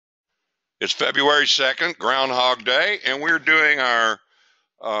It's February 2nd, Groundhog Day, and we're doing our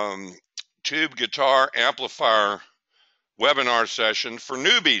tube guitar amplifier webinar session for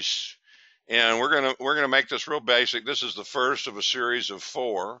newbies. And we're gonna make this real basic. This is the first of a series of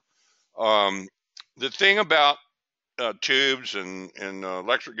 4. The thing about tubes and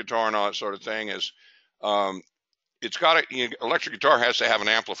electric guitar and all that sort of thing is it's got electric guitar has to have an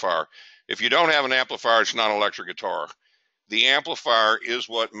amplifier. If you don't have an amplifier, it's not an electric guitar. The amplifier is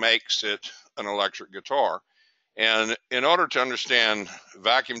what makes it an electric guitar. And in order to understand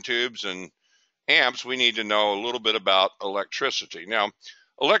vacuum tubes and amps, we need to know a little bit about electricity. Now,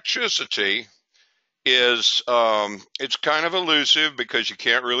 electricity is, it's kind of elusive because you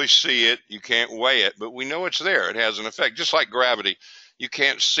can't really see it, you can't weigh it, but we know it's there. It has an effect, just like gravity. You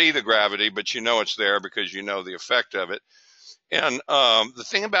can't see the gravity, but you know it's there because you know the effect of it. And the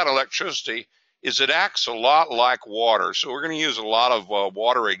thing about electricity is it acts a lot like water. So we're going to use a lot of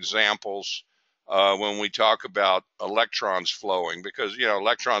water examples when we talk about electrons flowing, because, you know,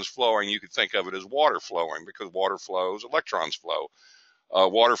 electrons flowing, you could think of it as water flowing, because water flows, electrons flow.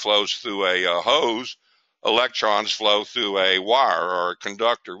 Water flows through a hose, electrons flow through a wire or a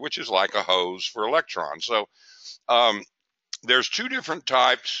conductor, which is like a hose for electrons. So there's 2 different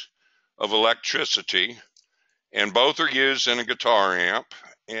types of electricity, and both are used in a guitar amp.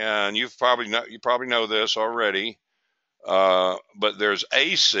 And you probably know this already, but there's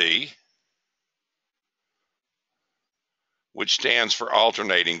AC, which stands for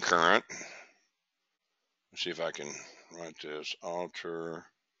alternating current. Let's see if I can write this: alternating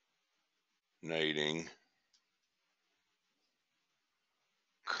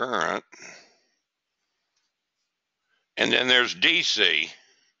current. And then there's DC,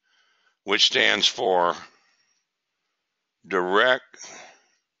 which stands for direct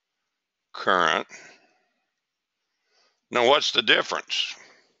current. Now, what's the difference?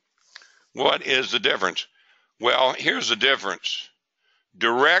 What is the difference? Well, here's the difference.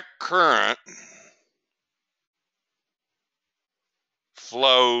 Direct current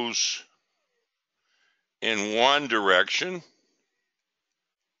flows in one direction.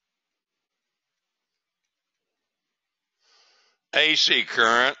 AC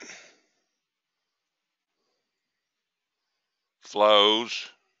current flows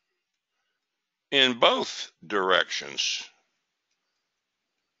in both directions.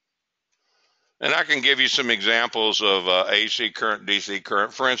 And I can give you some examples of AC current, DC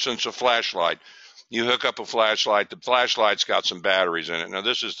current. For instance, a flashlight. You hook up a flashlight. The flashlight's got some batteries in it. Now,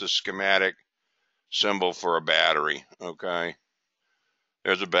 this is the schematic symbol for a battery, okay?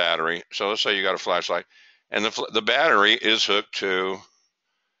 There's a battery. So let's say you got a flashlight, and the battery is hooked to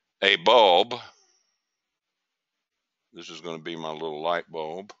a bulb. This is going to be my little light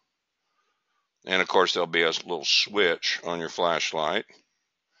bulb. And, of course, there'll be a little switch on your flashlight.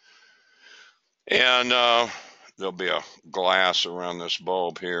 And there'll be a glass around this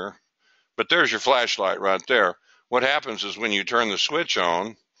bulb here. But there's your flashlight right there. What happens is when you turn the switch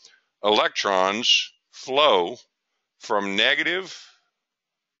on, electrons flow from negative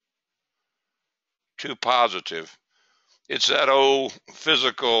to positive. It's that old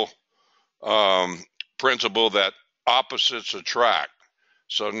physical principle that opposites attract.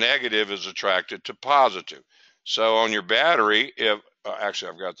 So negative is attracted to positive. So on your battery, if actually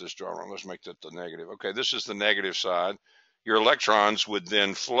I've got this drawn wrong, let's make that the negative. Okay, this is the negative side. Your electrons would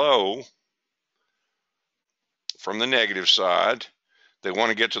then flow from the negative side. They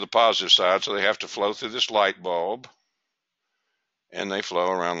want to get to the positive side, so they have to flow through this light bulb, and they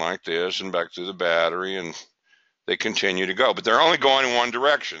flow around like this and back through the battery, and they continue to go. But they're only going in one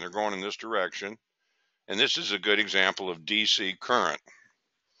direction. They're going in this direction, and this is a good example of DC current.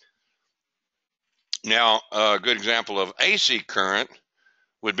 Now, a good example of AC current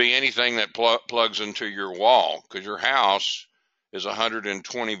would be anything that plugs into your wall, because your house is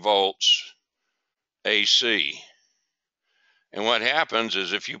 120 volts AC. And what happens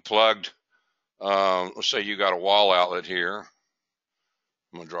is if you plugged, let's say you got a wall outlet here.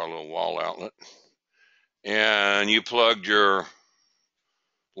 I'm going to draw a little wall outlet. And you plugged your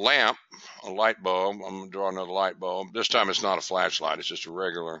lamp, a light bulb. I'm going to draw another light bulb. This time it's not a flashlight. It's just a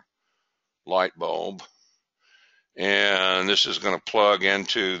regular light bulb. And this is going to plug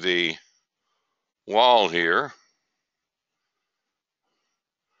into the wall here.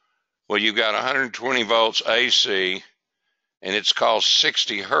 Well, you've got 120 volts AC, and it's called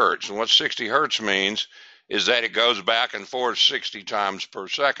 60 hertz. And what 60 hertz means is that it goes back and forth 60 times per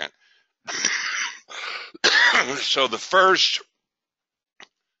second. So the first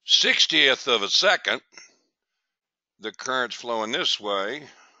 60th of a second, the current's flowing this way.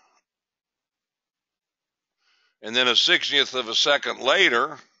 And then a 60th of a second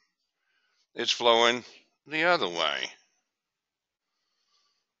later, it's flowing the other way.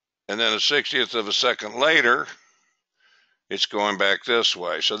 And then a 60th of a second later, it's going back this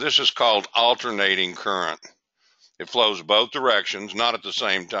way. So this is called alternating current. It flows both directions, not at the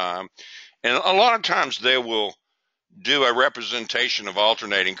same time. And a lot of times they will do a representation of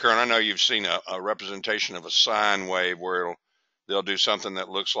alternating current. I know you've seen a representation of a sine wave where they'll do something that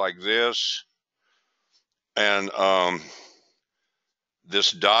looks like this. And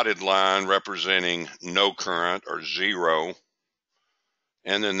this dotted line representing no current or zero.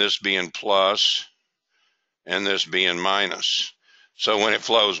 And then this being plus and this being minus. So when it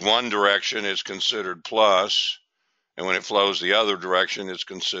flows one direction, it's considered plus. And when it flows the other direction, it's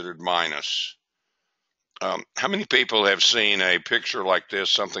considered minus. How many people have seen a picture like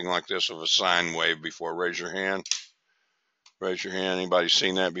this, something like this, of a sine wave before? Raise your hand. Raise your hand. Anybody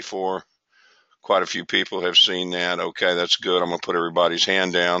seen that before? Quite a few people have seen that. Okay, that's good. I'm going to put everybody's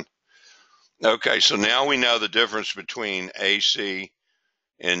hand down. Okay, so now we know the difference between AC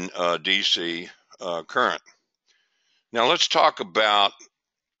and DC current. Now let's talk about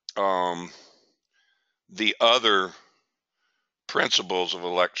the other principles of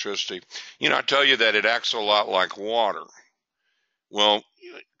electricity. You know, I tell you that it acts a lot like water. Well,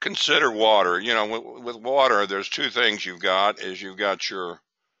 consider water. You know, with water, there's two things you've got. Is you've got your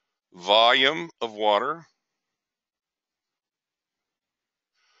volume of water,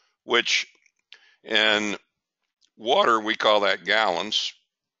 which in water we call that gallons,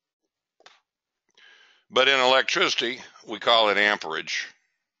 but in electricity we call it amperage.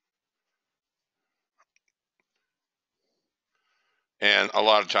 And a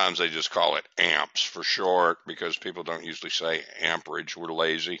lot of times they just call it amps for short because people don't usually say amperage. We're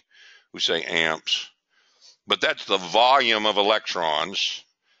lazy. We say amps. But that's the volume of electrons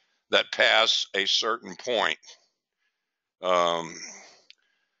that pass a certain point.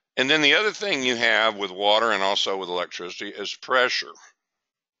 And then the other thing you have with water and also with electricity is pressure.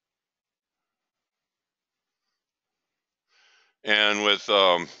 And with,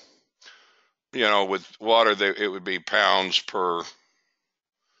 you know, with water, it would be pounds per,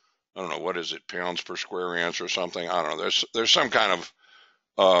 I don't know, what is it, pounds per square inch or something? I don't know. There's some kind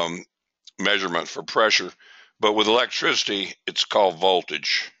of measurement for pressure. But with electricity, it's called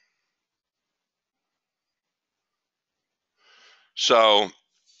voltage. So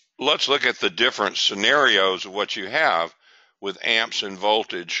let's look at the different scenarios of what you have with amps and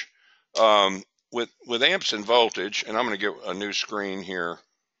voltage. With amps and voltage, and I'm going to get a new screen here,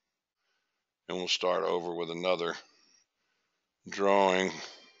 and we'll start over with another drawing.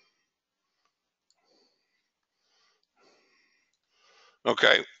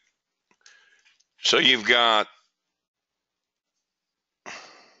 Okay, so you've got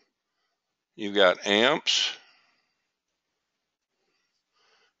amps,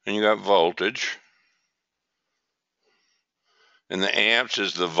 and you got voltage. And the amps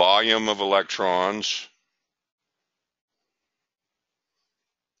is the volume of electrons.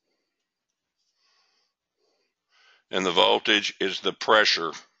 And the voltage is the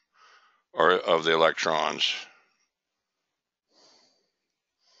pressure of the electrons.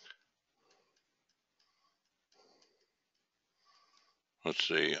 Let's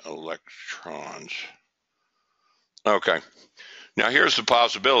see, electrons. Okay, now here's the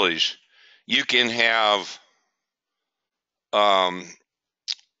possibilities. You can have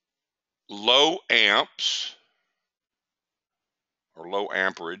low amps or low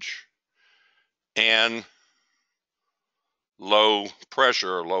amperage and low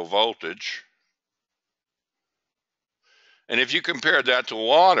pressure or low voltage. And if you compare that to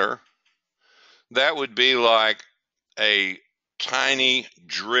water, that would be like a tiny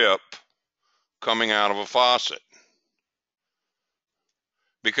drip coming out of a faucet,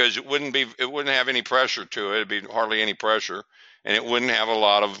 because it wouldn't have any pressure to it. It'd be hardly any pressure, and it wouldn't have a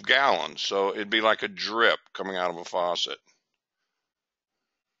lot of gallons. So it'd be like a drip coming out of a faucet.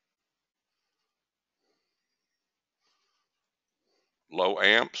 Low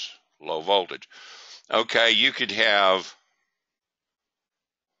amps, low voltage. Okay, you could have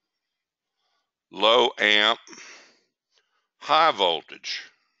low amp, high voltage.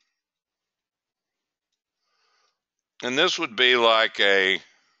 And this would be like a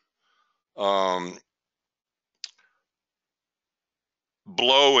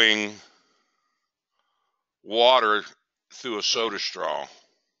blowing water through a soda straw,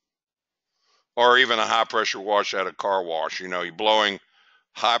 or even a high pressure wash at a car wash. You know, you're blowing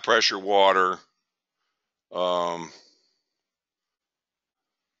high pressure water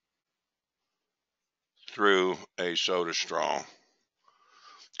through a soda straw,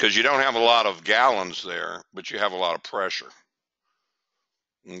 because you don't have a lot of gallons there, but you have a lot of pressure.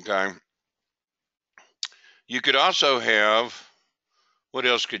 Okay, You could also have, what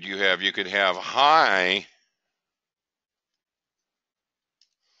else could you have? You could have high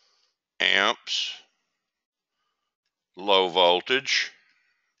amps, low voltage,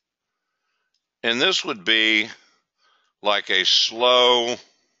 and this would be like a slow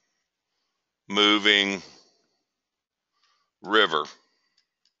moving river.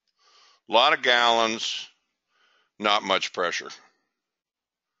 A lot of gallons, not much pressure.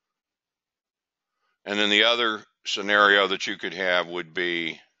 And then the other scenario that you could have would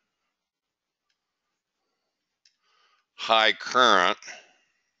be high current,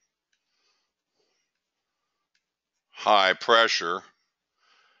 high pressure,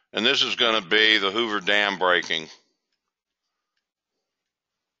 and this is going to be the Hoover Dam breaking,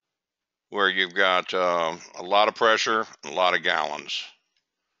 where you've got a lot of pressure and a lot of gallons.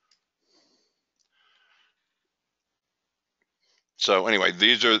 So anyway,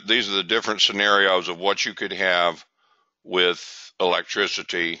 these are the different scenarios of what you could have with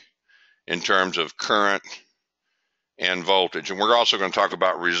electricity in terms of current and voltage. And we're also going to talk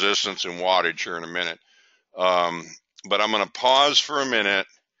about resistance and wattage here in a minute. But I'm going to pause for a minute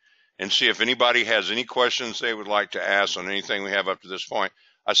and see if anybody has any questions they would like to ask on anything we have up to this point.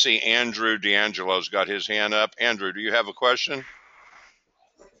 I see Andrew D'Angelo's got his hand up. Andrew, do you have a question?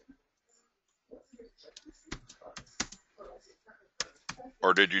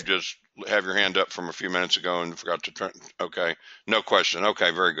 Or did you just have your hand up from a few minutes ago and forgot to turn? Okay, no question.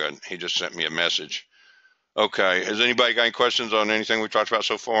 Okay, very good. He just sent me a message. Okay, has anybody got any questions on anything we've talked about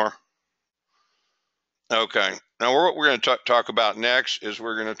so far? Okay, now what we're going to talk about next is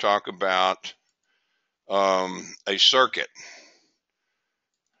we're going to talk about a circuit.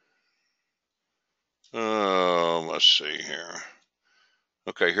 Let's see here.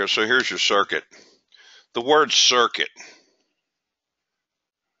 Okay, so here's your circuit. The word circuit.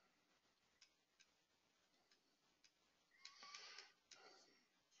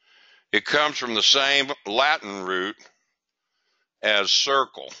 It comes from the same Latin root as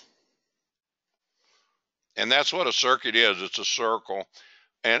circle. And that's what a circuit is. It's a circle.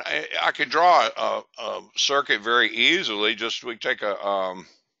 And I could draw a circuit very easily. We take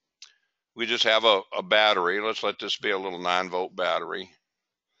we just have a battery. Let's let this be a little 9-volt battery.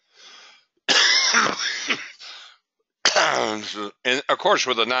 And of course,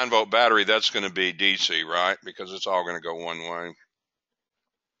 with a 9-volt battery, that's going to be DC, right? Because it's all going to go one way.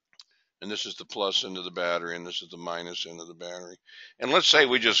 And this is the plus end of the battery, and this is the minus end of the battery. And let's say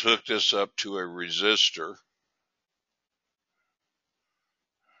we just hook this up to a resistor.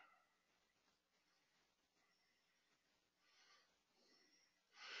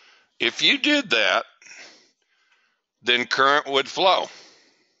 If you did that, then current would flow.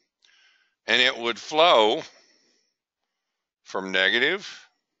 And it would flow from negative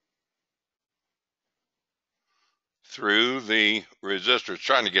through the resistor. It's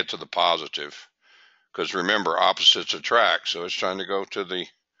trying to get to the positive, because remember, opposites attract. So it's trying to go to the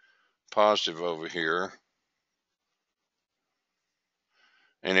positive over here,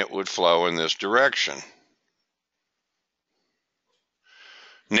 and it would flow in this direction.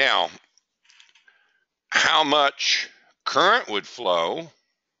 Now, how much current would flow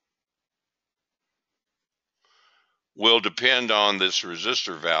will depend on this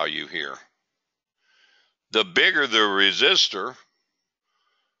resistor value here. The bigger the resistor,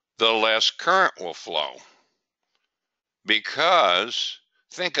 the less current will flow. Because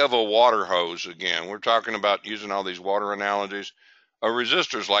think of a water hose again. We're talking about using all these water analogies. A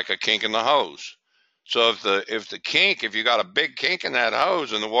resistor is like a kink in the hose. So if you got a big kink in that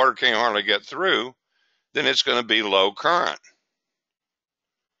hose and the water can't hardly get through, then it's going to be low current.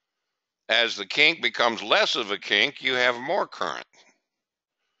 As the kink becomes less of a kink, you have more current.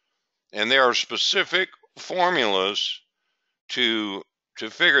 And there are specific formulas to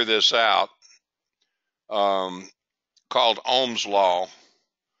figure this out, called Ohm's law.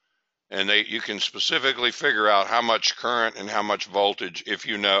 And you can specifically figure out how much current and how much voltage, if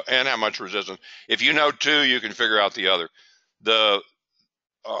you know, and how much resistance. If you know two, you can figure out the other. The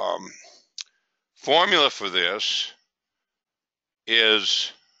formula for this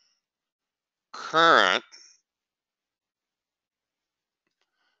is current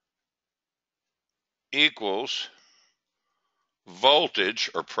equals voltage,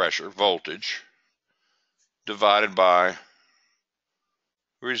 or pressure, voltage, divided by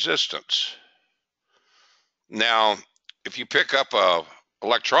resistance. Now, if you pick up a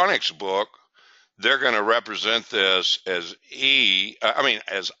electronics book, they're going to represent this as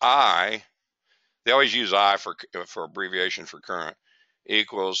as I. They always use I for abbreviation for current.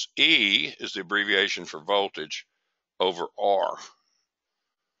 Equals E is the abbreviation for voltage over R.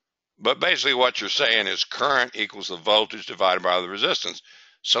 But basically what you're saying is current equals the voltage divided by the resistance.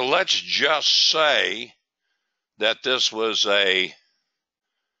 So let's just say that this was a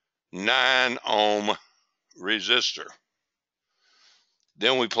 9 ohm resistor.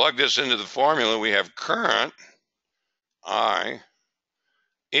 Then we plug this into the formula. We have current, I,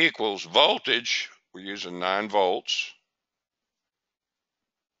 equals voltage. We're using 9 volts.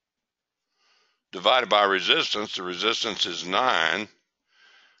 Divided by resistance. The resistance is 9.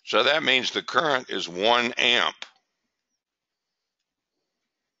 So that means the current is 1 amp.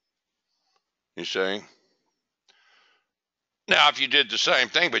 You see? Now, if you did the same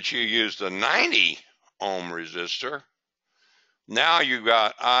thing, but you used the 90 ohm resistor, now you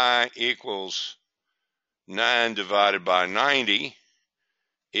got I equals 9 divided by 90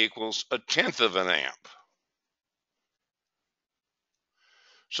 equals 1/10 of an amp.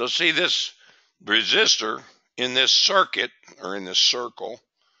 So see, this resistor in this circuit, or in this circle,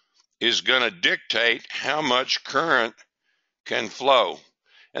 is going to dictate how much current can flow.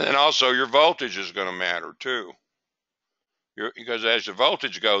 And then also your voltage is going to matter too. Because as the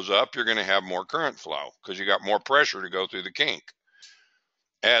voltage goes up, you're going to have more current flow because you got more pressure to go through the kink.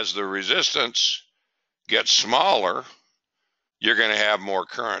 As the resistance gets smaller, you're going to have more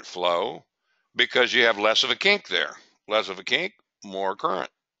current flow because you have less of a kink there. Less of a kink, more current,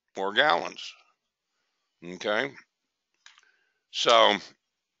 more gallons. Okay? So,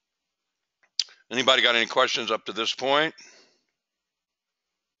 anybody got any questions up to this point?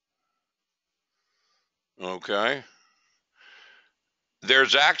 Okay.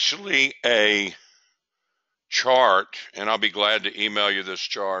 There's actually a chart, and I'll be glad to email you this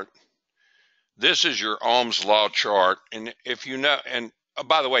chart. This is your Ohm's law chart, and if you know, and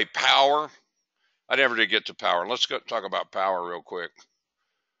by the way, power, I never did get to power. Let's go talk about power real quick.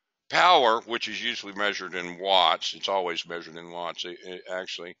 Power, which is usually measured in watts, it's always measured in watts,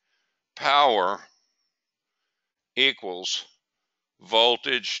 actually. Power equals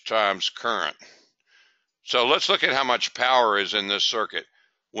voltage times current. So let's look at how much power is in this circuit.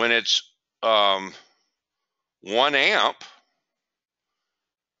 When it's 1 amp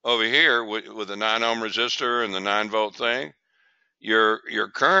over here with the 9 ohm resistor and the 9 volt thing, your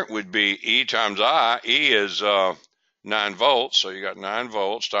current would be E times I. E is 9 volts, so you got 9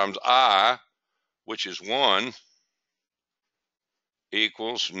 volts times I, which is 1,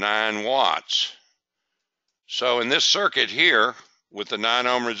 equals 9 watts. So in this circuit here, with the 9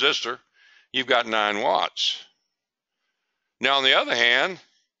 ohm resistor, you've got 9 watts. Now, on the other hand,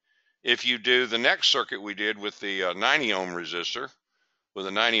 if you do the next circuit we did with the 90 ohm resistor, with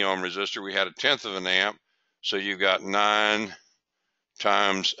a 90 ohm resistor, we had 1/10 of an amp. So you've got 9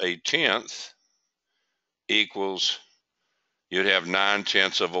 times 1/10 equals, you'd have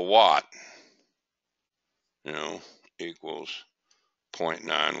 9/10 of a watt, equals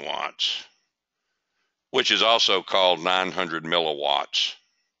 0.9 watts, which is also called 900 milliwatts.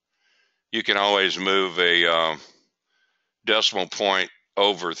 You can always move a decimal point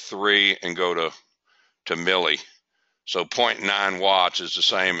over 3 and go to milli. So 0.9 watts is the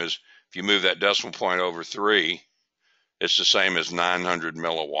same as, if you move that decimal point over 3, it's the same as 900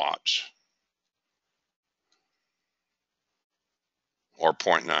 milliwatts, or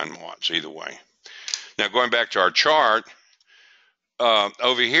 0.9 watts, either way. Now, going back to our chart,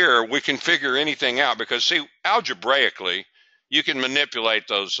 over here, we can figure anything out because, see, algebraically, you can manipulate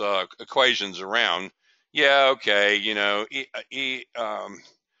those equations around. Yeah, okay,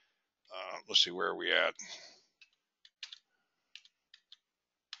 let's see, where are we at?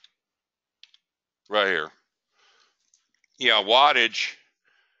 Right here. Yeah, wattage,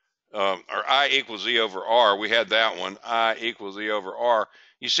 or I equals E over R. We had that one, I equals E over R.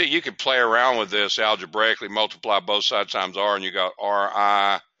 You see, you could play around with this algebraically, multiply both sides times R, and you got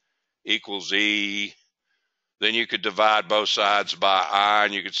RI equals E. Then you could divide both sides by I,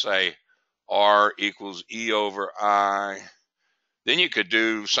 and you could say R equals E over I. Then you could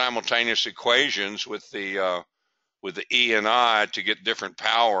do simultaneous equations with the E and I to get different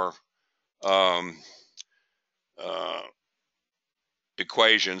power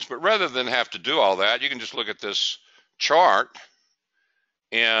equations. But rather than have to do all that, you can just look at this chart,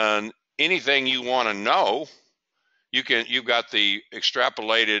 and anything you want to know, you've got the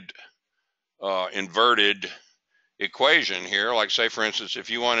extrapolated inverted equation here. Like, say, for instance, if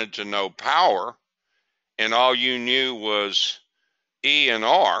you wanted to know power and all you knew was E and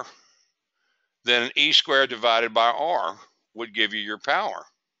R, then E squared divided by R would give you your power.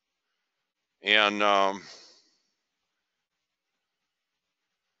 And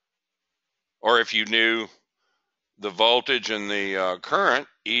or if you knew the voltage and the current,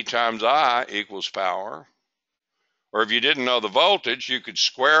 E times I equals power. Or if you didn't know the voltage, you could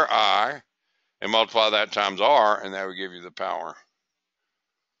square I and multiply that times R, and that would give you the power.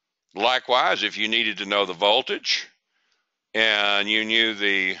 Likewise, if you needed to know the voltage and you knew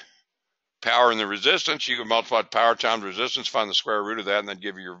the power and the resistance, you could multiply power times resistance, find the square root of that, and then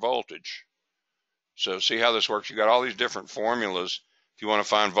give you your voltage. So see how this works? You got all these different formulas. If you want to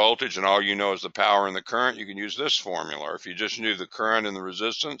find voltage and all you know is the power and the current, you can use this formula. Or if you just knew the current and the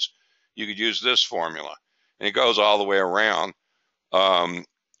resistance, you could use this formula. And it goes all the way around. One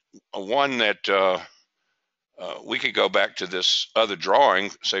that we could go back to this other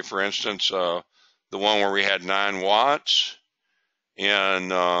drawing, say for instance, the one where we had 9 watts, and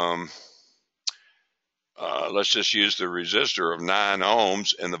let's just use the resistor of 9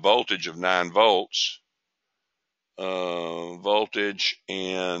 ohms and the voltage of 9 volts. Voltage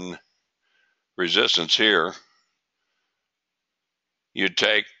and resistance here. You'd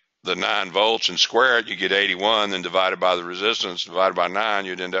take the 9 volts and square it, you get 81, then divided by the resistance, divided by 9,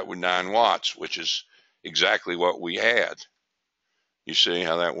 you'd end up with 9 watts, which is exactly what we had. You see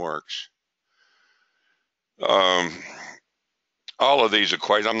how that works? All of these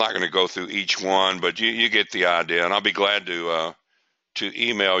equations, I'm not going to go through each one, but you get the idea, and I'll be glad to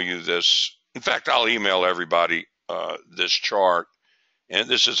email you this. In fact, I'll email everybody this chart, and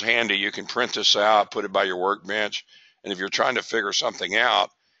this is handy. You can print this out, put it by your workbench, and if you're trying to figure something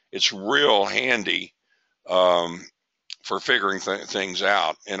out, it's real handy for figuring things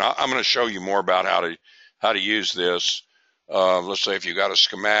out. And I'm going to show you more about how to use this. Let's say if you got a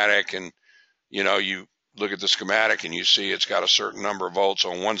schematic, and you look at the schematic and you see it's got a certain number of volts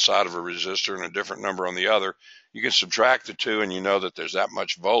on one side of a resistor and a different number on the other, you can subtract the two and you know that there's that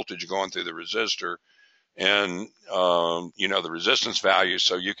much voltage going through the resistor, and the resistance value,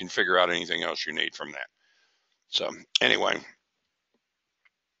 so you can figure out anything else you need from that. So anyway,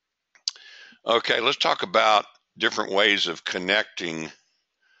 okay, let's talk about different ways of connecting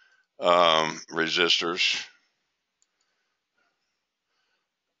resistors.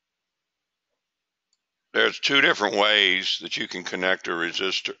 There's 2 different ways that you can connect a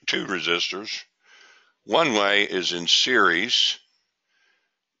resistor, 2 resistors. One way is in series.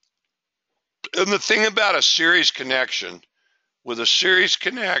 And the thing about a series connection, with a series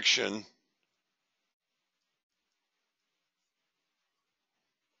connection,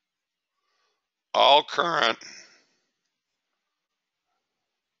 all current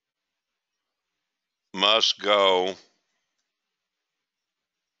must go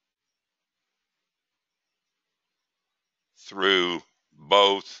through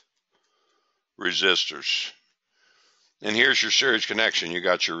both resistors. And here's your series connection. You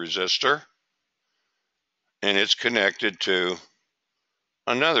got your resistor, and it's connected to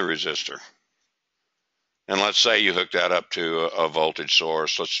another resistor. And let's say you hook that up to a voltage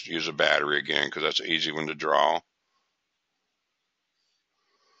source. Let's use a battery again, because that's an easy one to draw.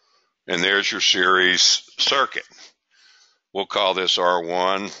 And there's your series circuit. We'll call this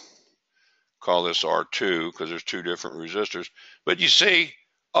R1, call this R2, because there's 2 different resistors. But you see,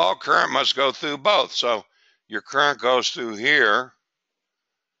 all current must go through both. So your current goes through here.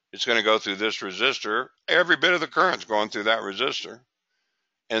 It's going to go through this resistor. Every bit of the current's going through that resistor.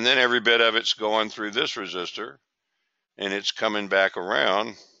 And then every bit of it's going through this resistor. And it's coming back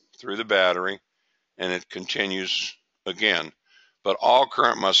around through the battery. And it continues again. But all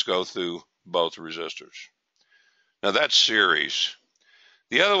current must go through both resistors. Now that's series.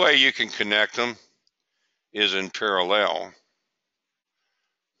 The other way you can connect them is in parallel.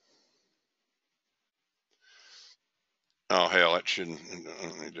 Oh, hell, it shouldn't.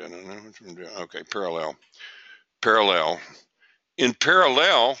 Okay, parallel. Parallel. In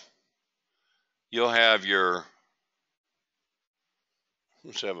parallel, you'll have your,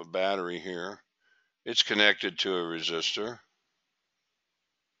 let's have a battery here. It's connected to a resistor.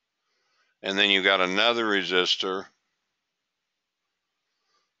 And then you got another resistor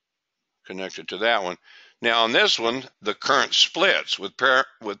connected to that one. Now on this one, the current splits. With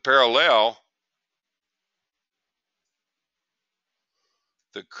parallel,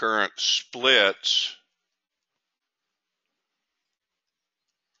 the current splits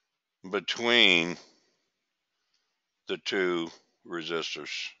between the 2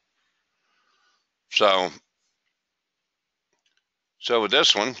 resistors. So with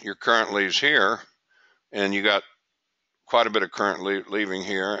this one, your current leaves here, and you got quite a bit of current leaving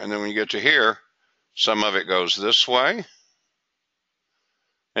here. And then when you get to here, some of it goes this way,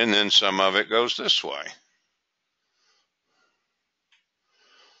 and then some of it goes this way.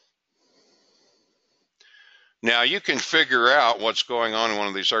 Now you can figure out what's going on in one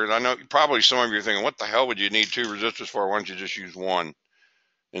of these circuits. I know probably some of you are thinking, what the hell would you need 2 resistors for? Why don't you just use 1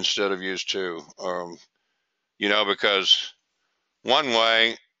 instead of use 2? because one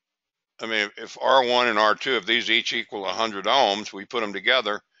way, I mean, if R1 and R2, if these each equal 100 ohms, we put them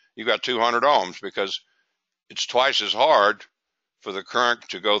together, you've got 200 ohms, because it's twice as hard for the current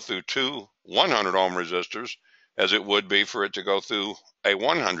to go through two 100 ohm resistors as it would be for it to go through a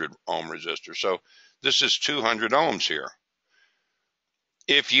 100 ohm resistor. So this is 200 ohms here.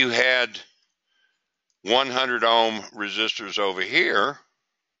 If you had 100 ohm resistors over here,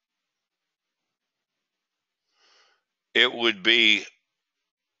 it would be,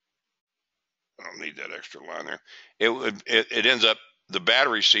 I don't need that extra line there. It ends up, the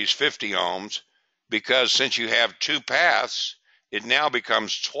battery sees 50 ohms, because since you have two paths, it now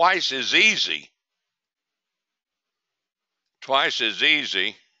becomes twice as easy for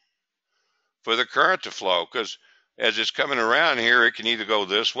the current to flow, because as it's coming around here, it can either go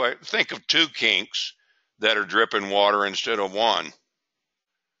this way. Think of two kinks that are dripping water instead of one.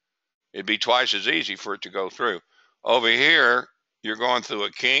 It'd be twice as easy for it to go through. Over here, you're going through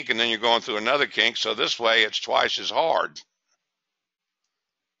a kink, and then you're going through another kink, so this way it's twice as hard.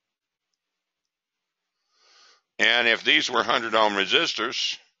 And if these were 100 ohm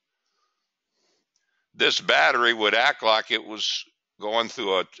resistors, this battery would act like it was going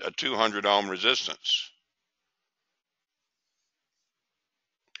through a 200 ohm resistance.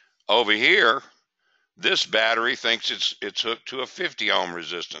 Over here, this battery thinks it's hooked to a 50 ohm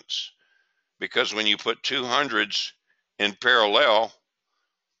resistance, because when you put 200s in parallel,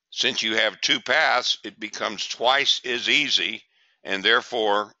 since you have two paths, it becomes twice as easy, and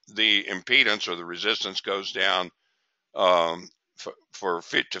therefore the impedance or the resistance goes down to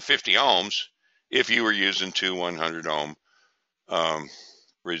 50 ohms if you were using two 100 ohm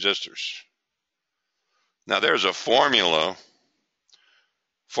resistors. Now there's a formula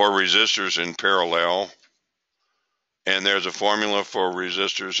for resistors in parallel, and there's a formula for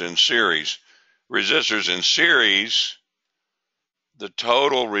resistors in series. Resistors in series, the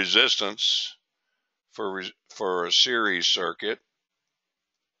total resistance for a series circuit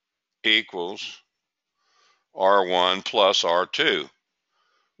equals R1 plus R2,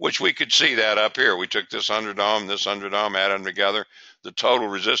 which we could see that up here. We took this 100 ohm, this 100 ohm, added them together. The total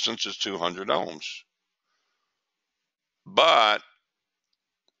resistance is 200 ohms. But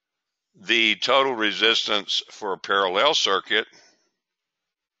the total resistance for a parallel circuit,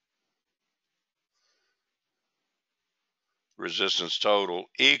 resistance total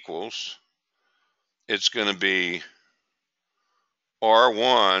equals, it's going to be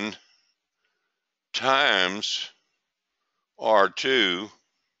R1 times R2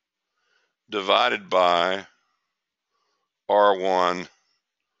 divided by R1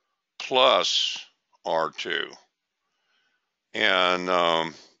 plus R2.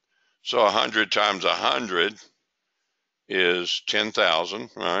 And so 100 times 100 is 10,000,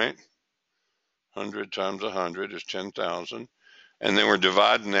 right? 100 times 100 is 10,000. And then we're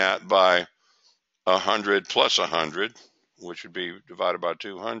dividing that by 100 plus 100, which would be divided by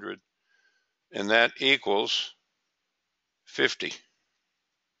 200. And that equals 50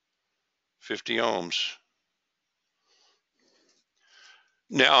 ohms.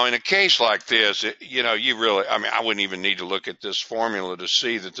 Now, in a case like this, I wouldn't even need to look at this formula to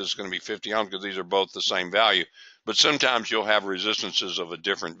see that this is going to be 50 ohms, because these are both the same value. But sometimes you'll have resistances of a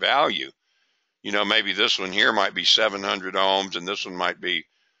different value. Maybe this one here might be 700 ohms, and this one might be,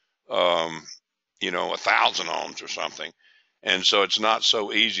 1,000 ohms or something. And so it's not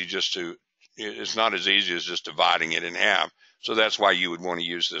so easy it's not as easy as just dividing it in half. So that's why you would want to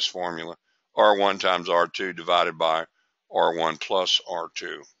use this formula, R1 times R2 divided by R1 plus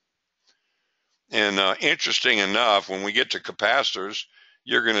R2. And interesting enough, when we get to capacitors,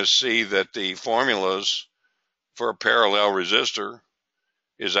 you're going to see that the formulas for a parallel resistor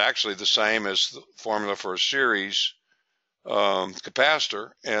is actually the same as the formula for a series capacitor,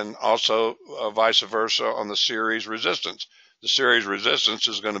 and also vice versa on the series resistance. The series resistance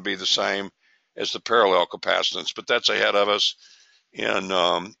is going to be the same as the parallel capacitance, but that's ahead of us,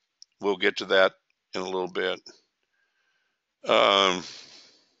 and we'll get to that in a little bit. All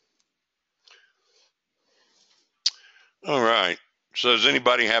right. So does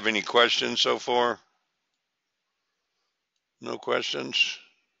anybody have any questions so far? No questions?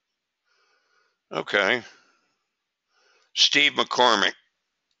 Okay. Steve McCormick.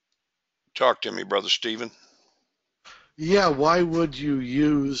 Talk to me, Brother Stephen. Yeah, why would you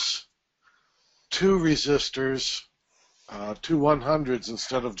use two resistors, two 100s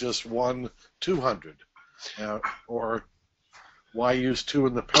instead of just one 200? Or why use two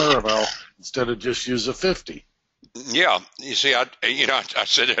in the parallel instead of just use a 50? Yeah, you see, I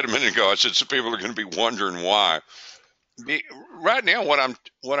said that a minute ago. I said some people are going to be wondering why. Right now,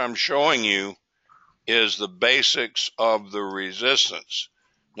 what I'm showing you is the basics of the resistance.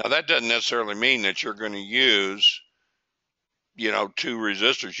 Now, that doesn't necessarily mean that you're going to use, two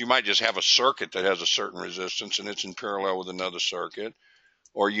resistors. You might just have a circuit that has a certain resistance and it's in parallel with another circuit.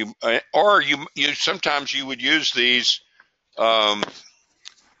 Or you sometimes you would use these for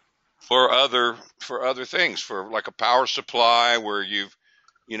other things, for like a power supply where you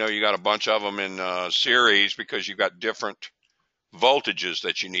got a bunch of them in series because you've got different voltages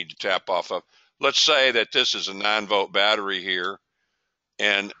that you need to tap off of. Let's say that this is a 9-volt battery here,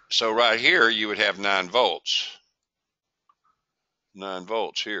 and so right here you would have 9 volts. 9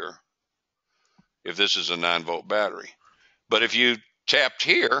 volts here if this is a 9-volt battery. But if you tapped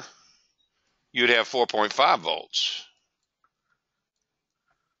here, you'd have 4.5 volts.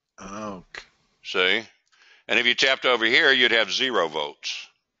 Okay. See? And if you tapped over here, you'd have 0 volts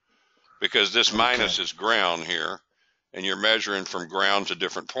because this minus is ground here, and you're measuring from ground to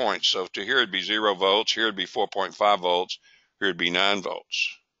different points. So to here it'd be 0 volts, here it'd be 4.5 volts, here it'd be 9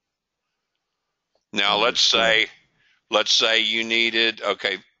 volts. Now let's say you needed,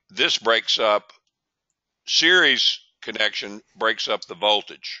 this breaks up, series connection breaks up the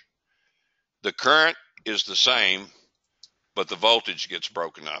voltage. The current is the same, but the voltage gets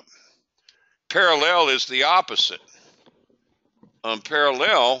broken up. Parallel is the opposite. On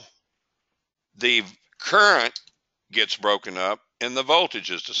parallel, the current gets broken up and the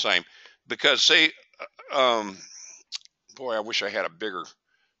voltage is the same. Because see, boy, I wish I had a bigger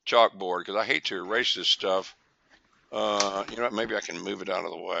chalkboard because I hate to erase this stuff. You know what, maybe I can move it out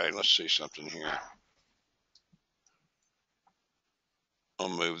of the way. Let's see something here. I'll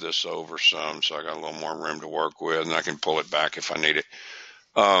move this over some so I got a little more room to work with, and I can pull it back if I need it.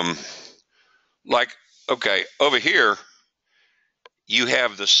 Over here, you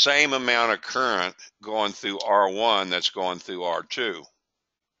have the same amount of current going through R1 that's going through R2.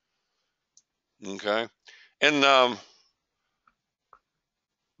 Okay? And,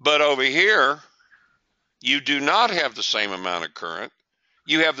 but over here, you do not have the same amount of current.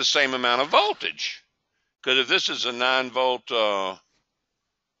 You have the same amount of voltage. Because if this is a 9-volt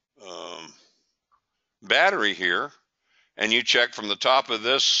battery here, and you check from the top of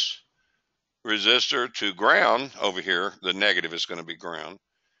this resistor to ground over here, the negative is going to be ground,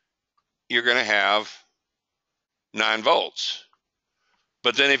 you're going to have 9 volts.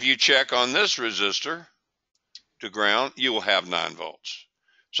 But then if you check on this resistor to ground, you will have 9 volts.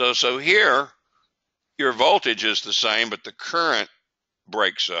 So here, your voltage is the same, but the current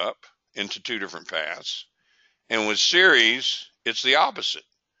breaks up into 2 different paths. And with series, it's the opposite.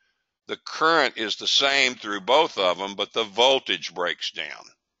 The current is the same through both of them, but the voltage breaks down.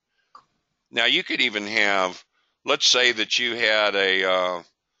 Now, you could even have, let's say that you had a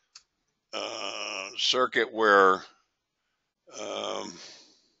circuit where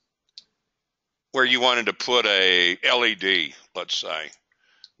you wanted to put a LED, let's say.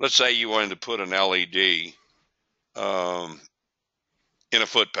 Let's say you wanted to put an LED in a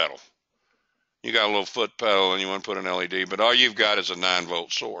foot pedal. You got a little foot pedal and you want to put an LED, but all you've got is a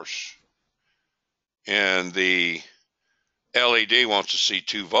 9-volt source. And the LED wants to see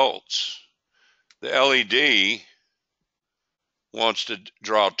 2 volts. The LED wants to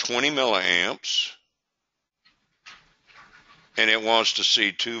draw 20 milliamps and it wants to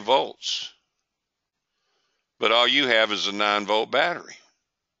see 2 volts. But all you have is a 9-volt battery.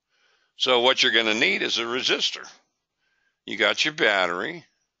 So what you're going to need is a resistor. You got your battery.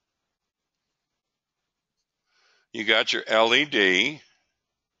 You got your LED.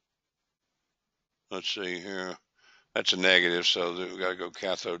 Let's see here. That's a negative, so we got to go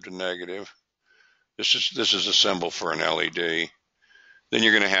cathode to negative. This is a symbol for an LED. Then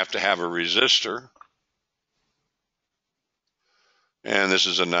you're going to have a resistor. And this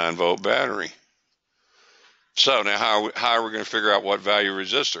is a 9-volt battery. So now how are we going to figure out what value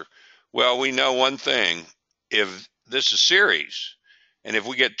resistor? Well, we know one thing. If this is series, and if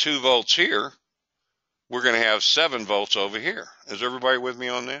we get 2 volts here, we're going to have 7 volts over here. Is everybody with me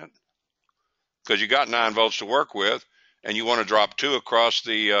on that? Because you got 9 volts to work with, and you want to drop 2 across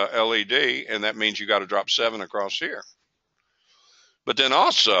the LED, and that means you got to drop 7 across here. But then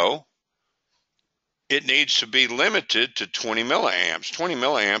also, it needs to be limited to 20 milliamps. 20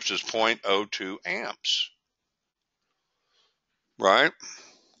 milliamps is 0.02 amps. Right?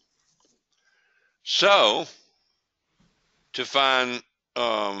 So, to find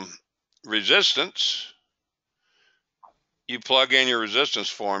resistance, you plug in your resistance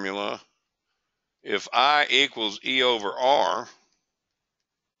formula. If I equals E over R,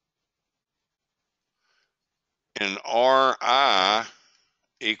 and Ri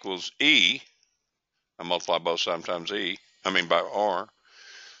equals E, I multiply both sides times by R,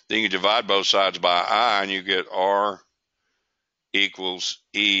 Then you divide both sides by I, and you get R equals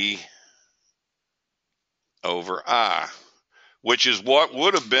E over I, which is what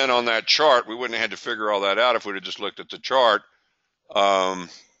would have been on that chart. We wouldn't have had to figure all that out if we'd have just looked at the chart. We're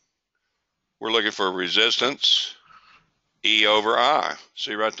looking for resistance, E over I.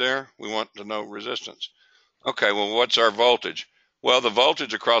 See right there? We want to know resistance. Okay, well, what's our voltage? Well, the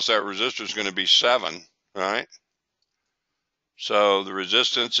voltage across that resistor is going to be 7, right? So the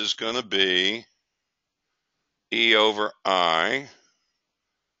resistance is going to be E over I.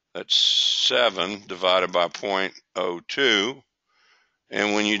 That's 7 divided by 0.02.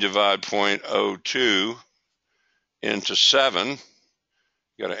 And when you divide 0.02 into 7, you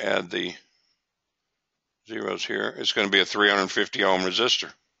got to add the zeros here. It's going to be a 350 ohm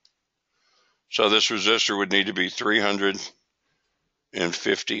resistor. So this resistor would need to be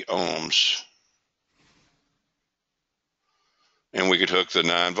 350 ohms. And we could hook the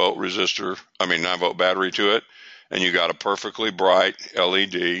 9-volt battery to it, and you got a perfectly bright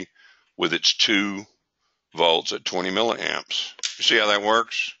LED with its 2 volts at 20 milliamps. You see how that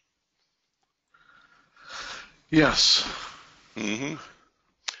works? Yes.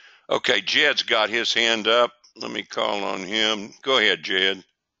 Okay, Jed's got his hand up. Let me call on him. Go ahead, Jed.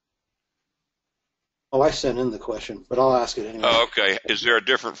 Oh, I sent in the question, but I'll ask it anyway. Oh, okay. Is there a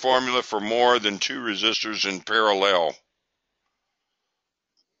different formula for more than 2 resistors in parallel?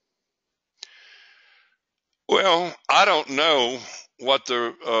 Well, I don't know what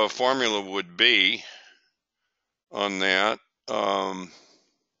the formula would be on that. I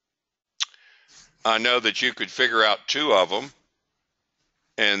know that you could figure out 2 of them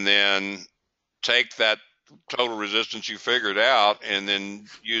and then take that total resistance you figured out and then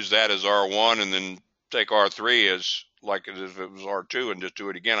use that as R1 and then take R3 as like as if it was R2 and just do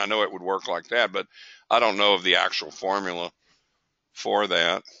it again. I know it would work like that, but I don't know of the actual formula for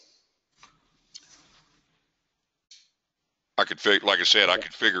that. I could like I said, I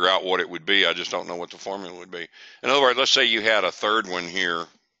could figure out what it would be. I just don't know what the formula would be. In other words, let's say you had a third one here.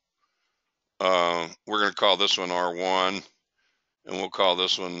 We're going to call this one R1, and we'll call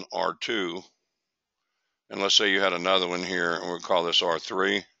this one R2. And let's say you had another one here, and we'll call this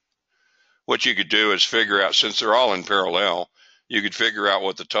R3. What you could do is figure out, since they're all in parallel, you could figure out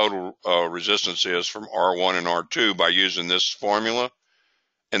what the total resistance is from R1 and R2 by using this formula.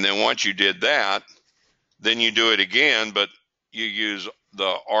 And then once you did that, then you do it again, but you use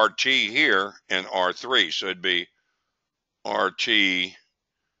the RT here and R3. So it'd be RT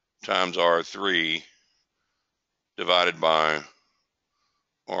times R3 divided by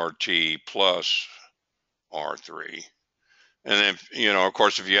RT plus R3. And then, of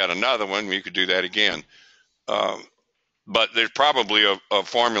course, if you had another one, you could do that again. But there's probably a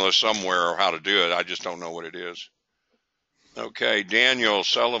formula somewhere of how to do it. I just don't know what it is. Okay, Daniel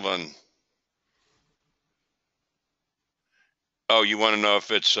Sullivan. Oh, you want to know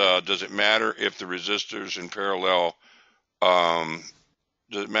if it's, does it matter if the resistors in parallel,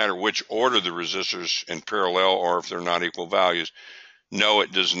 does it matter which order the resistors in parallel or if they're not equal values? No,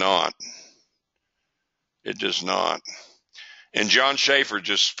 it does not. It does not. And John Schaefer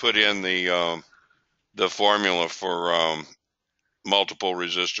just put in the formula for multiple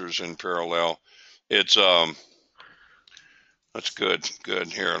resistors in parallel. It's that's good.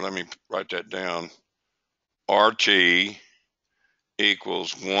 Here, let me write that down. RT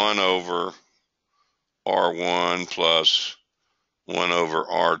equals 1 over R1 plus 1 over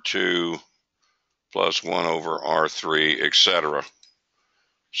R2 plus 1 over R3, etc.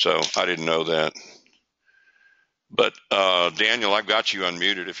 So I didn't know that. But Daniel, I've got you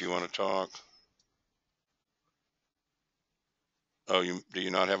unmuted if you want to talk. Oh, do you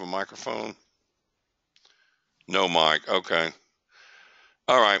not have a microphone? No mic. Okay.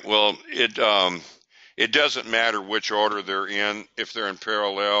 All right. Well, it doesn't matter which order they're in. If they're in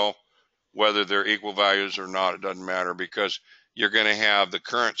parallel, whether they're equal values or not, it doesn't matter because you're going to have the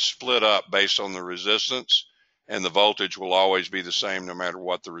current split up based on the resistance, and the voltage will always be the same no matter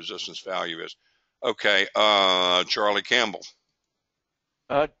what the resistance value is. Okay, Charlie Campbell.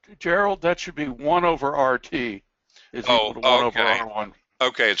 Gerald, that should be 1 over RT is equal to 1 over R1.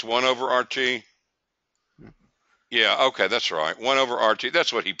 Okay, it's 1 over RT. Yeah, okay, that's right. 1 over RT.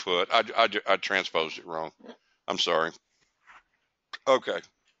 That's what he put. I transposed it wrong. I'm sorry. Okay.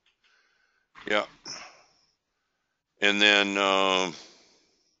 Yeah. And then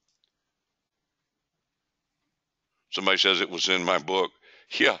somebody says it was in my book.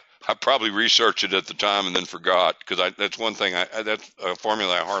 Yeah, I probably researched it at the time and then forgot because that's one thing. That's a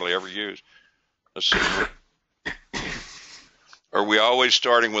formula I hardly ever use. Let's see. Are we always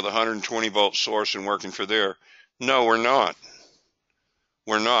starting with a 120 volt source and working for there? No, we're not.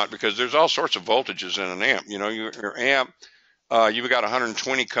 we're not, because there's all sorts of voltages in an amp. You know, your amp, you've got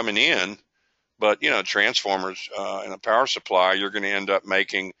 120 coming in, but, you know, transformers and a power supply, you're going to end up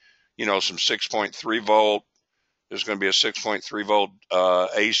making, you know, some 6.3 volt. There's going to be a 6.3 volt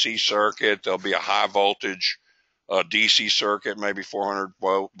AC circuit. There'll be a high voltage DC circuit, maybe 400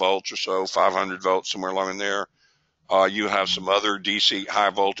 volts or so, 500 volts, somewhere along in there. You have some other DC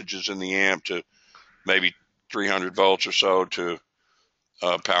high voltages in the amp to maybe 300 volts or so to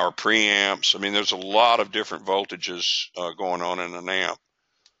power preamps. I mean, there's a lot of different voltages going on in an amp,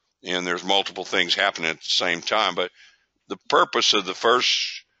 and there's multiple things happening at the same time. But the purpose of the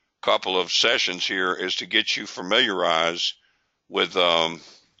first couple of sessions here is to get you familiarized with all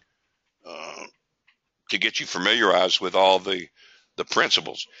the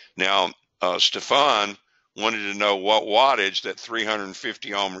principles. Now, Stefan wanted to know what wattage that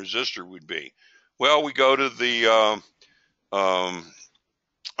 350 ohm resistor would be. Well, we go to the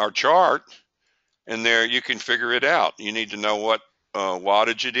our chart, and there you can figure it out. You need to know what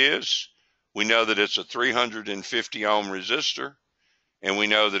wattage it is. We know that it's a 350 ohm resistor, and we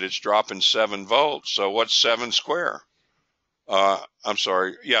know that it's dropping 7 volts. So what's 7 square? I'm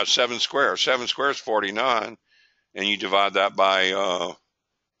sorry, yeah, 7 square. 7 square is 49, and you divide that by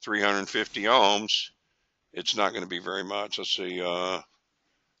 350 ohms. It's not going to be very much. Let's see,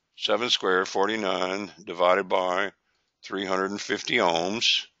 7 square, 49, divided by 350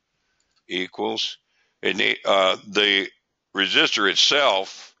 ohms equals, the resistor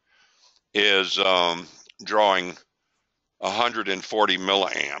itself is drawing 140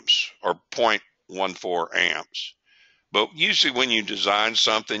 milliamps, or 0.14 amps. But usually when you design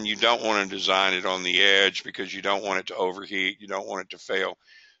something, you don't want to design it on the edge because you don't want it to overheat. You don't want it to fail.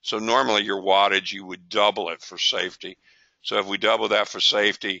 So normally your wattage, you would double it for safety. So if we double that for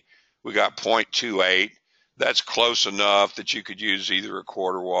safety, we got 0.28. That's close enough that you could use either a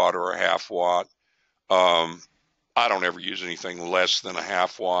quarter watt or a half watt. I don't ever use anything less than a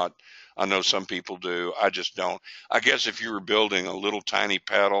half watt. I know some people do. I just don't. I guess if you were building a little tiny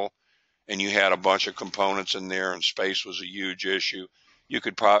pedal and you had a bunch of components in there and space was a huge issue, you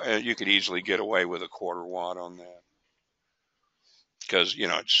could easily get away with a quarter watt on that, because, you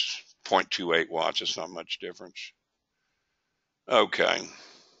know, it's 0.28 watts. It's not much difference. Okay.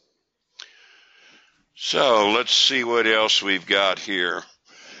 So let's see what else we've got here.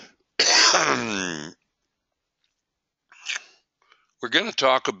 We're going to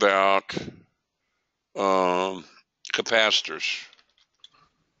talk about capacitors.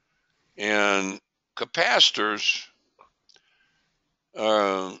 And capacitors,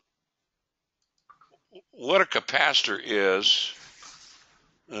 what a capacitor is,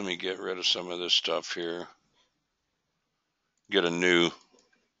 let me get rid of some of this stuff here. Get a new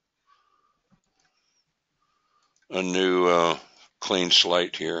clean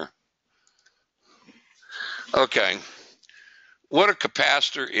slate here. Okay. What a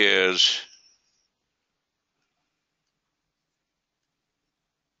capacitor is,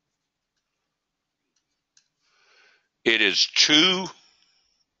 it is two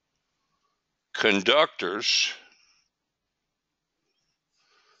conductors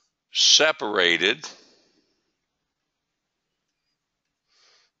separated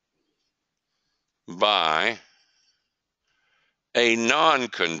by a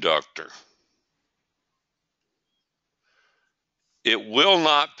non-conductor. It will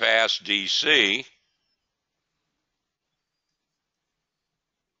not pass DC.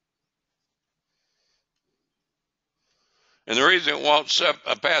 And the reason it won't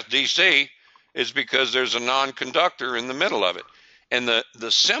pass DC is because there's a non-conductor in the middle of it. And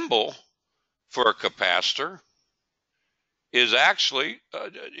the symbol for a capacitor is actually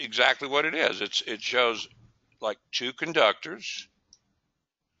exactly what it is. It shows like two conductors,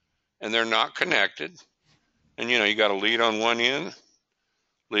 and they're not connected. And, you know, you got a lead on one end,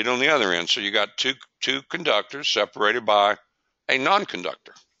 lead on the other end. So you got two conductors separated by a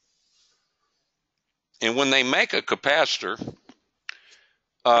non-conductor. And when they make a capacitor,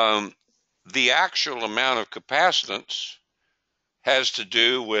 the actual amount of capacitance has to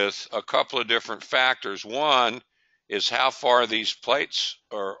do with a couple of different factors. One is how far these plates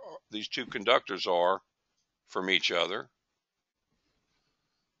or these two conductors are from each other.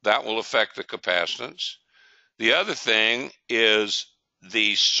 That will affect the capacitance. The other thing is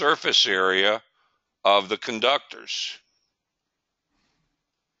the surface area of the conductors.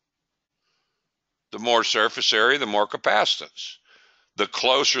 The more surface area, the more capacitance. The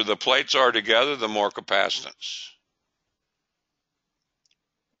closer the plates are together, the more capacitance.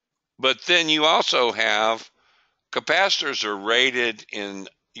 But then you also have, capacitors are rated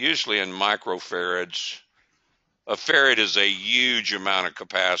usually in microfarads, A farad is a huge amount of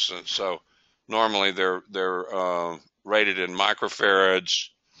capacitance. So normally they're rated in microfarads,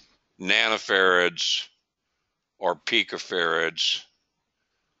 nanofarads, or picofarads.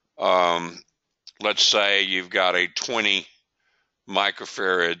 Let's say you've got a 20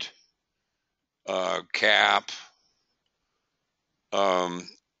 microfarad cap,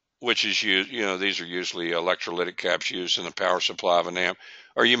 which is used, these are usually electrolytic caps used in the power supply of an amp,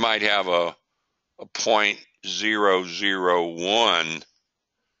 or you might have a 0.001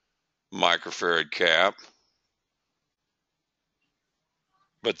 microfarad cap,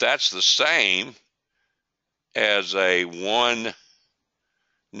 but that's the same as a 1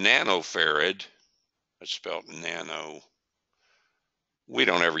 nanofarad. That's spelled nano. We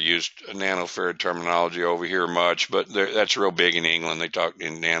don't ever use a nanofarad terminology over here much, but that's real big in England. They talk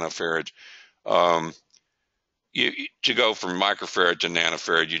in nanofarads. To go from microfarad to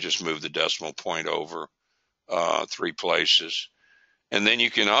nanofarad, you just move the decimal point over 3 places. And then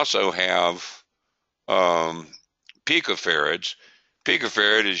you can also have picofarads.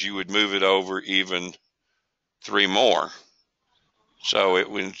 Picofarad is you would move it over even 3 more. So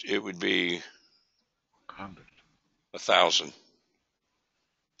it would be 1,000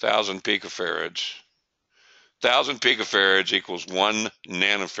 picofarads. 1,000 picofarads equals 1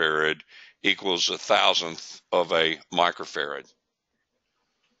 nanofarad equals 1,000th of a microfarad.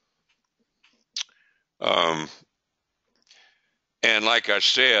 And like I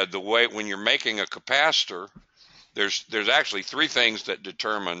said, the way when you're making a capacitor, there's actually 3 things that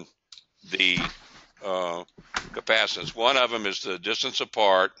determine the capacitance. One of them is the distance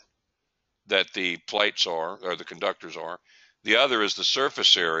apart that the plates are, or the conductors are. The other is the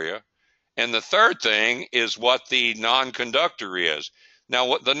surface area. And the third thing is what the non-conductor is. Now,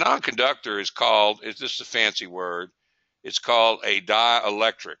 what the non-conductor is called, is just a fancy word, it's called a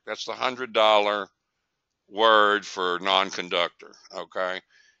dielectric. That's the $100 word for non-conductor, okay?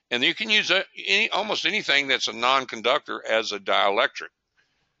 And you can use almost anything that's a non-conductor as a dielectric.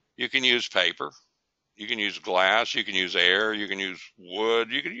 You can use paper, you can use glass, you can use air, you can use wood,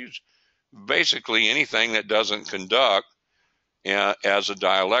 you can use basically anything that doesn't conduct as a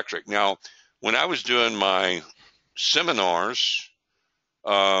dielectric. Now, when I was doing my seminars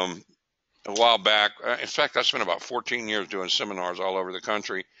a while back, in fact, I spent about 14 years doing seminars all over the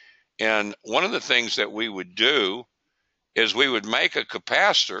country. And one of the things that we would do is we would make a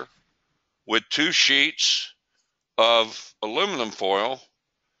capacitor with 2 sheets of aluminum foil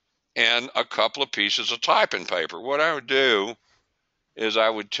and a couple of pieces of typing paper. What I would do is I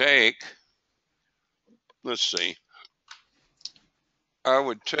would take, let's see, I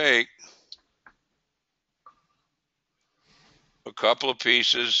would take a couple of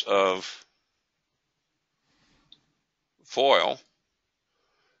pieces of foil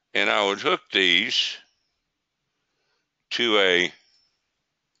and I would hook these to a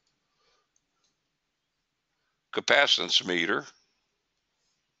capacitance meter.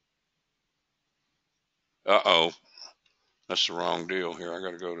 Uh-oh, that's the wrong deal here. I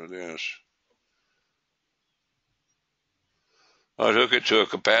got to go to this. I'd hook it to a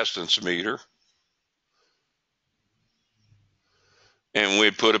capacitance meter, and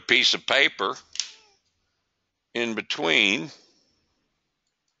we'd put a piece of paper in between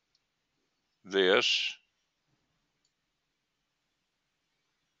this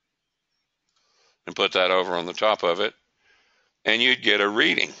and put that over on the top of it, and you'd get a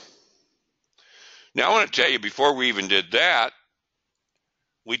reading. Now, I want to tell you, before we even did that,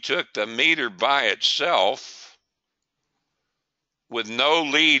 we took the meter by itself with no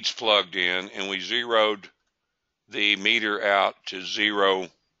leads plugged in, and we zeroed the meter out to 0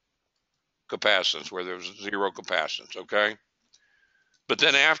 capacitance, where there was 0 capacitance, okay? But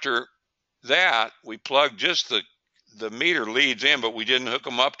then after that, we plugged just the meter leads in, but we didn't hook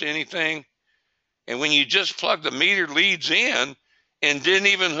them up to anything. And when you just plug the meter leads in and didn't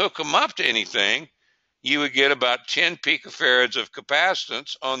even hook them up to anything, you would get about 10 picofarads of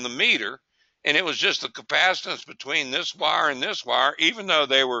capacitance on the meter. And it was just the capacitance between this wire and this wire, even though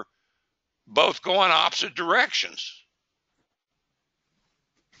they were both going opposite directions.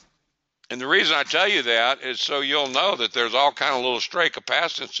 And the reason I tell you that is so you'll know that there's all kind of little stray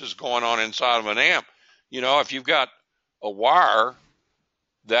capacitances going on inside of an amp. You know, if you've got a wire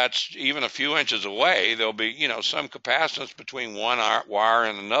that's even a few inches away, there'll be, some capacitance between one wire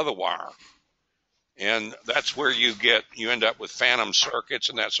and another wire. And that's where you end up with phantom circuits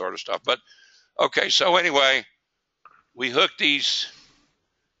and that sort of stuff. But okay, so anyway, we hook these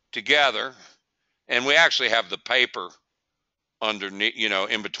together, and we actually have the paper underneath,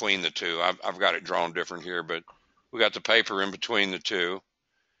 in between the two. I've got it drawn different here, but we got the paper in between the two.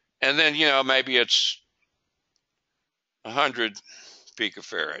 And then, maybe it's 100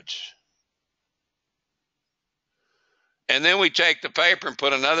 picofarads. And then we take the paper and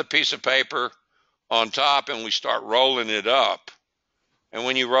put another piece of paper on top, and we start rolling it up. And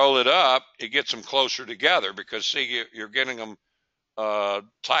when you roll it up, it gets them closer together because, see, you're getting them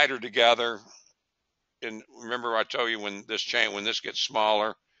tighter together. And remember I told you when this gets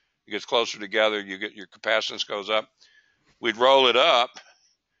smaller, it gets closer together, you get your capacitance goes up. We'd roll it up,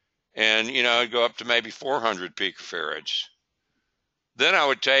 and it'd go up to maybe 400 picofarads. Then I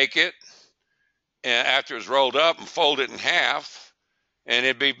would take it, and after it's rolled up, and fold it in half, and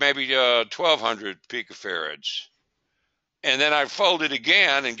it'd be maybe 1,200 picofarads. And then I'd fold it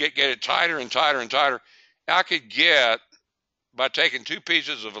again and get it tighter and tighter and tighter. I could get, by taking 2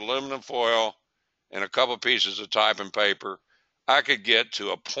 pieces of aluminum foil and a couple pieces of typing paper, I could get to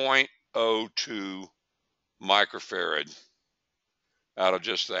a 0.02 microfarad out of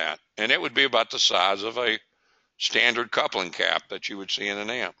just that. And it would be about the size of a standard coupling cap that you would see in an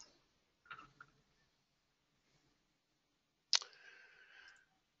amp.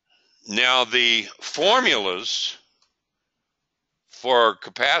 Now, the formulas for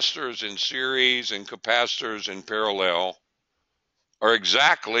capacitors in series and capacitors in parallel are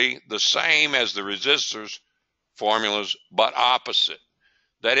exactly the same as the resistors formulas, but opposite.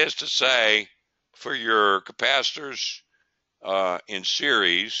 That is to say, for your capacitors in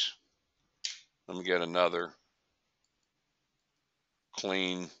series, let me get another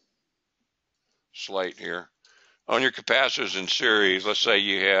clean slate here. On your capacitors in series, let's say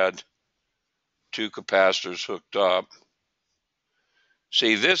you had 2 capacitors hooked up.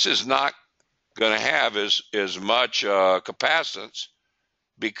 See, this is not going to have as much capacitance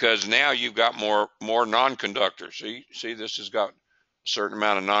because now you've got more non-conductor. See, this has got a certain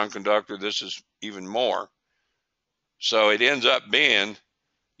amount of non-conductor. This is even more. So it ends up being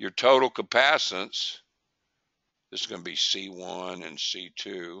your total capacitance. This is going to be C1 and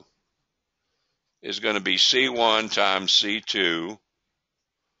C2. Is going to be C1 times C2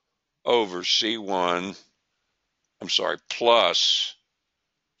 over C1, plus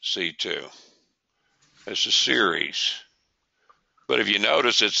C2. This is series. But if you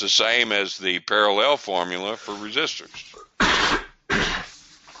notice, it's the same as the parallel formula for resistors.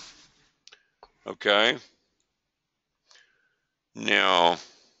 Okay? Now,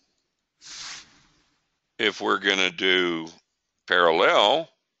 if we're going to do parallel,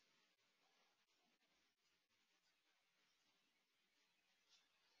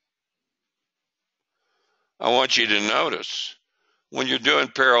 I want you to notice when you're doing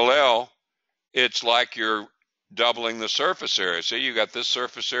parallel, it's like you're doubling the surface area. See, you got this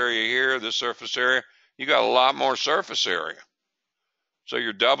surface area here, this surface area. You got a lot more surface area. So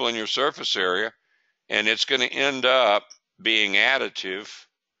you're doubling your surface area, and it's going to end up being additive,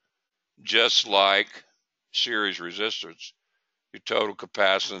 just like series resistors. Your total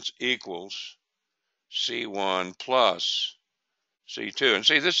capacitance equals C1 plus C2. And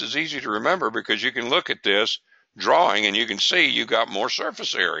see, this is easy to remember because you can look at this drawing and you can see you got more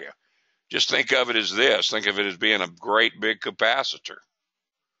surface area. Just think of it as this. Think of it as being a great big capacitor,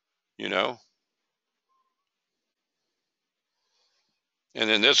 And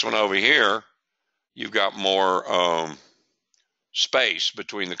then this one over here, you've got more space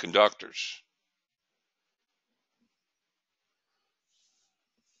between the conductors.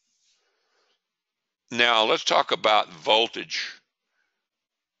 Now, let's talk about voltage.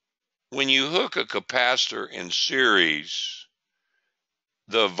 When you hook a capacitor in series,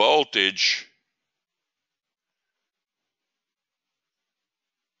 the voltage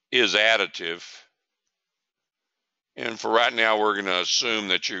is additive. And for right now, we're going to assume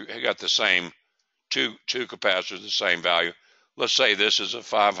that you got the same two capacitors, the same value. Let's say this is a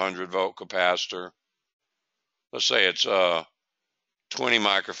 500 volt capacitor. Let's say it's 20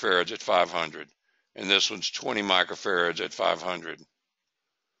 microfarads at 500, and this one's 20 microfarads at 500.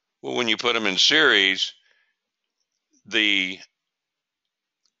 Well, when you put them in series, the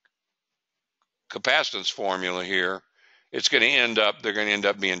capacitance formula here, they're going to end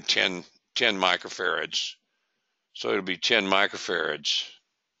up being 10 microfarads. So it'll be 10 microfarads,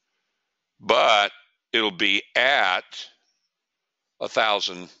 but it'll be at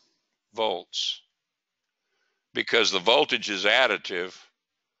 1,000 volts because the voltage is additive,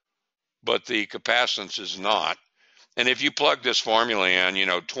 but the capacitance is not. And if you plug this formula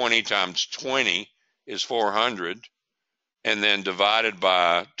in, 20 times 20 is 400, and then divided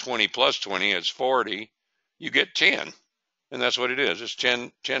by 20 plus 20 is 40, you get 10. And that's what it is. It's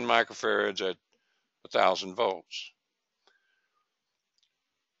 10 microfarads at 1,000 volts.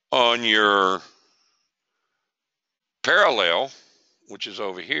 On your parallel, which is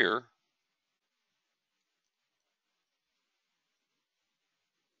over here,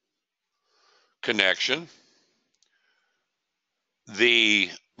 connection, the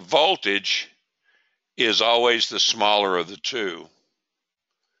voltage is always the smaller of the two.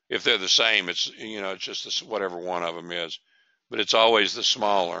 If they're the same, it's, it's just whatever one of them is, but it's always the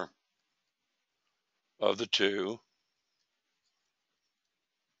smaller of the two.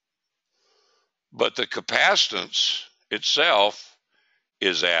 But the capacitance itself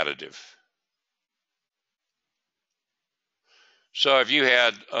is additive. So if you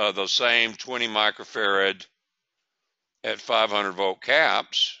had the same 20 microfarad at 500 volt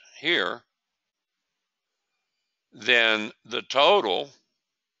caps here, then the total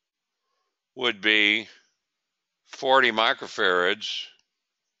would be 40 microfarads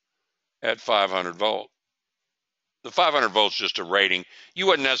at 500 volt. The 500 volts is just a rating. You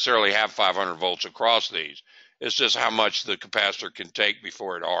wouldn't necessarily have 500 volts across these. It's just how much the capacitor can take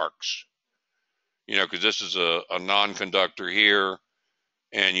before it arcs. Because this is a non-conductor here,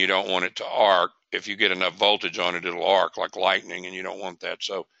 and you don't want it to arc. If you get enough voltage on it, it'll arc like lightning, and you don't want that.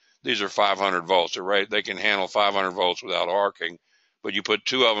 So these are 500 volts. They can handle 500 volts without arcing, but you put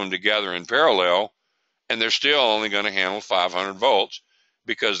two of them together in parallel, and they're still only going to handle 500 volts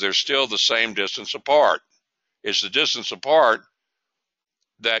because they're still the same distance apart. It's the distance apart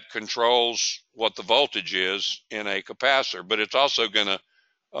that controls what the voltage is in a capacitor, but it's also going to,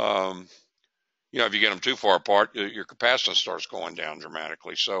 if you get them too far apart, your capacitance starts going down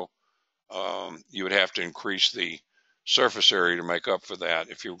dramatically. So you would have to increase the surface area to make up for that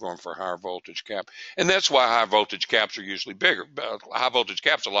if you were going for a higher voltage cap. And that's why high voltage caps are usually bigger. High voltage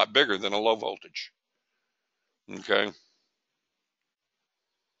caps are a lot bigger than a low voltage. Okay.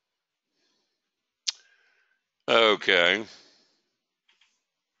 Okay.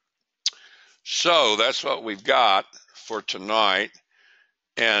 So that's what we've got for tonight.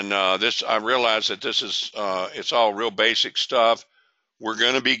 And I realize that this is, it's all real basic stuff. We're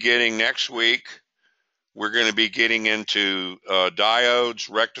going to be getting next week, we're going to be getting into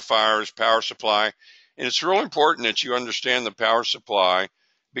diodes, rectifiers, power supply. And it's real important that you understand the power supply,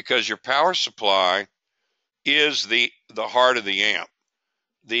 because your power supply is the heart of the amp.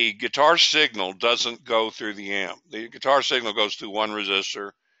 The guitar signal doesn't go through the amp. The guitar signal goes through one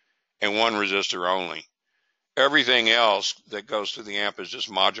resistor and one resistor only. Everything else that goes through the amp is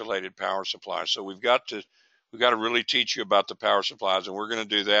just modulated power supply. So we've got to really teach you about the power supplies, and we're going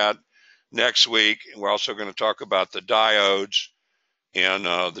to do that next week. We're also going to talk about the diodes and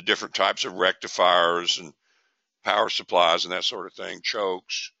the different types of rectifiers and power supplies and that sort of thing,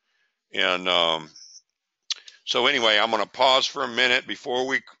 chokes. And so anyway, I'm going to pause for a minute before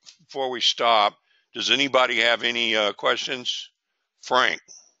we stop. Does anybody have any questions? Frank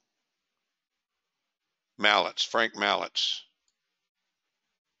Mallets.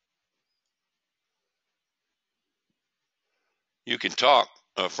 You can talk.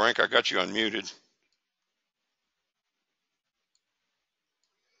 Frank, I got you unmuted.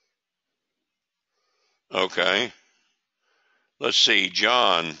 Okay. Let's see.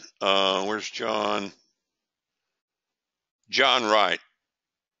 John. Where's John? John Wright.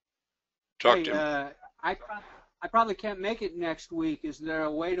 Talk to him. I probably can't make it next week. Is there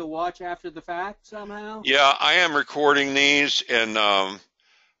a way to watch after the fact somehow? Yeah, I am recording these, and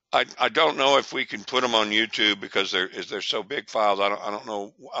I don't know if we can put them on YouTube because they're so big files. I don't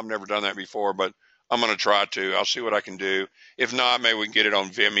know. I've never done that before, but I'm going to try to. I'll see what I can do. If not, maybe we can get it on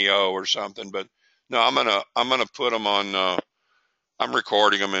Vimeo or something. But no, I'm gonna put them on. I'm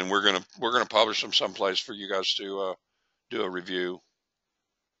recording them, and we're gonna publish them someplace for you guys to do a review.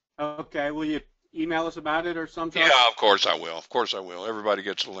 Okay. Will you email us about it or something? Yeah, of course I will. Of course I will. Everybody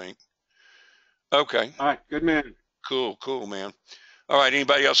gets a link. Okay. All right. Good man. Cool, man. All right.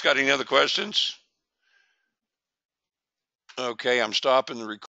 Anybody else got any other questions? Okay, I'm stopping the recording.